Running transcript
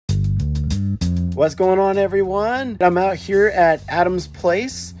What's going on, everyone? I'm out here at Adam's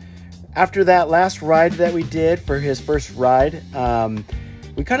place. After that last ride that we did for his first ride,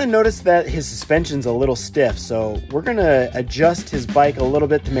 we kind of noticed that his suspension's a little stiff. So we're gonna adjust his bike a little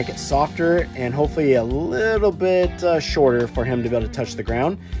bit to make it softer and hopefully a little bit shorter for him to be able to touch the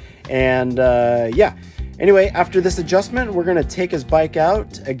ground. And yeah. Anyway, after this adjustment, we're gonna take his bike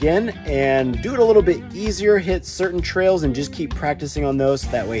out again and do it a little bit easier, hit certain trails and just keep practicing on those so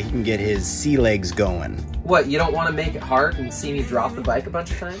that way he can get his sea legs going. What, you don't want to make it hard and see me drop the bike a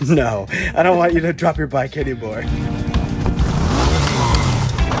bunch of times? No, I don't want you to drop your bike anymore.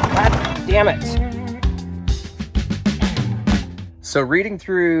 God damn it. So reading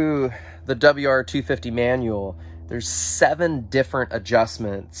through the WR250 manual, there's 7 different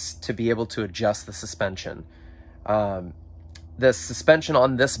adjustments to be able to adjust the suspension. The suspension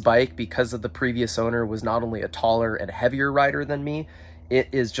on this bike, because of the previous owner, was not only a taller and heavier rider than me,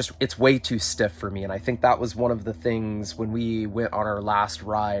 it's way too stiff for me. And I think that was one of the things when we went on our last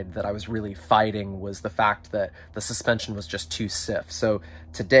ride that I was really fighting, was the fact that the suspension was just too stiff. So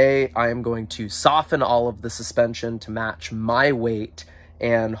today I am going to soften all of the suspension to match my weight,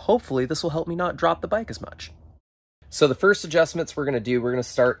 and hopefully this will help me not drop the bike as much. So the first adjustments we're going to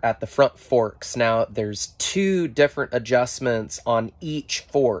start at the front forks. Now there's 2 different adjustments on each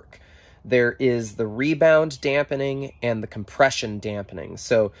fork. There is the rebound dampening and the compression dampening.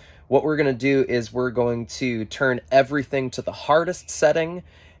 So what we're going to do is we're going to turn everything to the hardest setting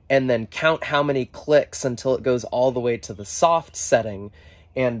and then count how many clicks until it goes all the way to the soft setting.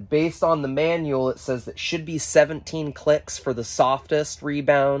 And based on the manual, it says that should be 17 clicks for the softest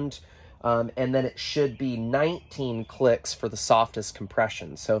rebound, and then it should be 19 clicks for the softest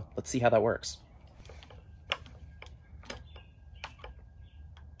compression. So let's see how that works.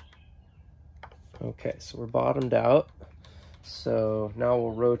 Okay, so we're bottomed out. So now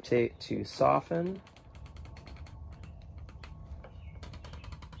we'll rotate to soften.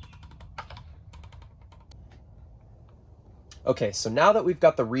 Okay, so now that we've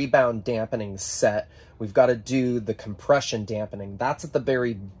got the rebound dampening set, we've got to do the compression dampening. That's at the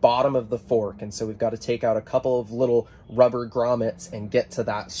very bottom of the fork, and so we've got to take out a couple of little rubber grommets and get to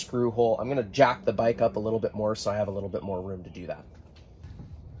that screw hole. I'm going to jack the bike up a little bit more so I have a little bit more room to do that.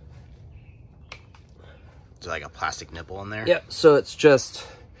 Is there like a plastic nipple in there? Yep, so it's just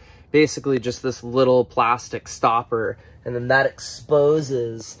basically just this little plastic stopper, and then that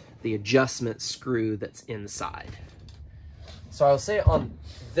exposes the adjustment screw that's inside. So I'll say on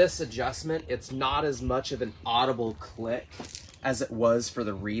this adjustment, it's not as much of an audible click as it was for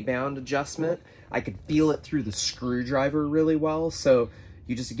the rebound adjustment. I could feel it through the screwdriver really well. So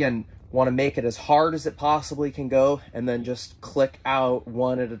you just, again, want to make it as hard as it possibly can go and then just click out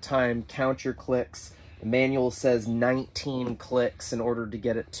one at a time, count your clicks. The manual says 19 clicks in order to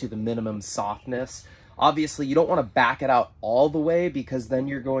get it to the minimum softness. Obviously, you don't want to back it out all the way because then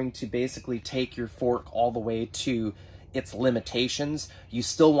you're going to basically take your fork all the way to its limitations. You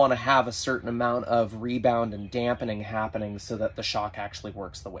still want to have a certain amount of rebound and dampening happening so that the shock actually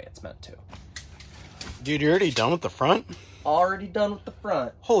works the way it's meant to. Dude, you're already done with the front? Already done with the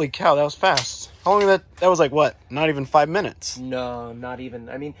front. Holy cow, that was fast. How long did that was like, what, not even 5 minutes? No, not even.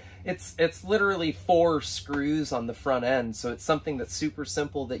 I mean, it's literally 4 screws on the front end, so it's something that's super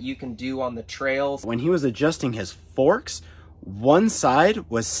simple that you can do on the trails. When he was adjusting his forks, one side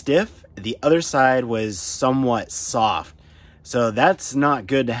was stiff, the other side was somewhat soft. So that's not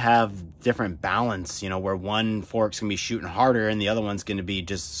good to have different balance, you know, where one fork's gonna be shooting harder and the other one's gonna be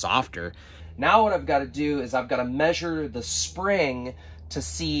just softer. Now what I've got to do is I've got to measure the spring to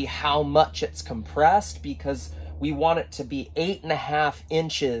see how much it's compressed, because we want it to be 8.5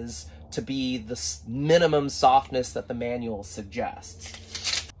 inches to be the minimum softness that the manual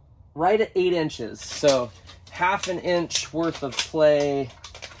suggests. Right at 8 inches, so half an inch worth of play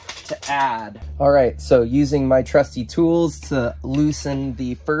to add. All right, so using my trusty tools to loosen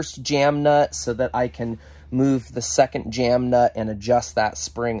the first jam nut so that I can move the second jam nut and adjust that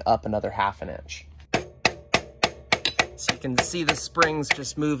spring up another half an inch. So you can see the springs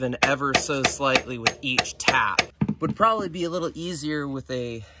just moving ever so slightly with each tap. Would probably be a little easier with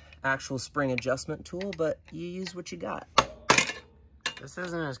a actual spring adjustment tool, but you use what you got. This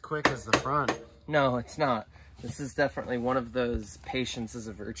isn't as quick as the front. No, it's not. This is definitely one of those patience is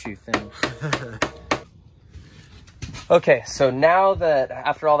a virtue thing. Okay, so now that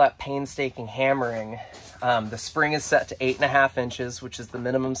after all that painstaking hammering, the spring is set to 8.5 inches, which is the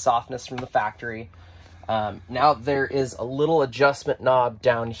minimum softness from the factory. Now there is a little adjustment knob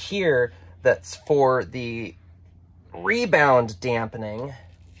down here that's for the rebound dampening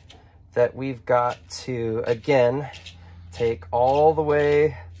that we've got to, again, take all the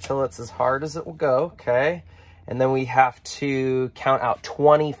way till it's as hard as it will go, okay? And then we have to count out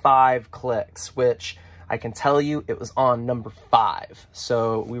 25 clicks, which I can tell you it was on number 5.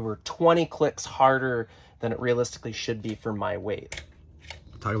 So we were 20 clicks harder than it realistically should be for my weight.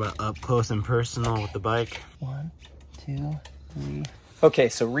 Talk about up close and personal with the bike. 1, 2, 3. Okay,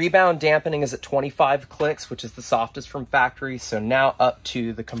 so rebound dampening is at 25 clicks, which is the softest from factory. So now up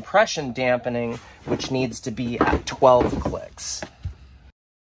to the compression dampening, which needs to be at 12 clicks.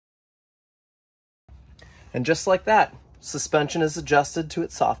 And just like that, suspension is adjusted to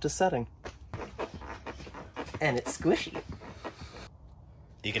its softest setting. And it's squishy.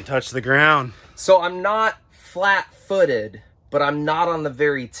 You can touch the ground. So I'm not flat-footed, but I'm not on the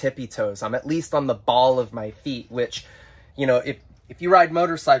very tippy toes. I'm at least on the ball of my feet, which, you know, if you ride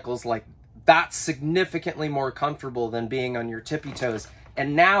motorcycles, like, that's significantly more comfortable than being on your tippy toes.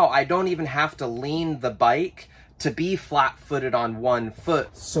 And now I don't even have to lean the bike to be flat-footed on one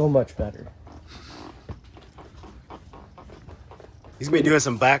foot. So much better. He's gonna be doing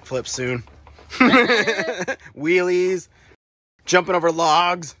some backflips soon. Wheelies, jumping over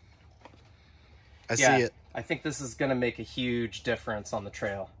logs. I see it. I think this is gonna make a huge difference on the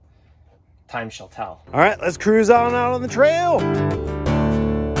trail. Time shall tell. All right, let's cruise on out on the trail.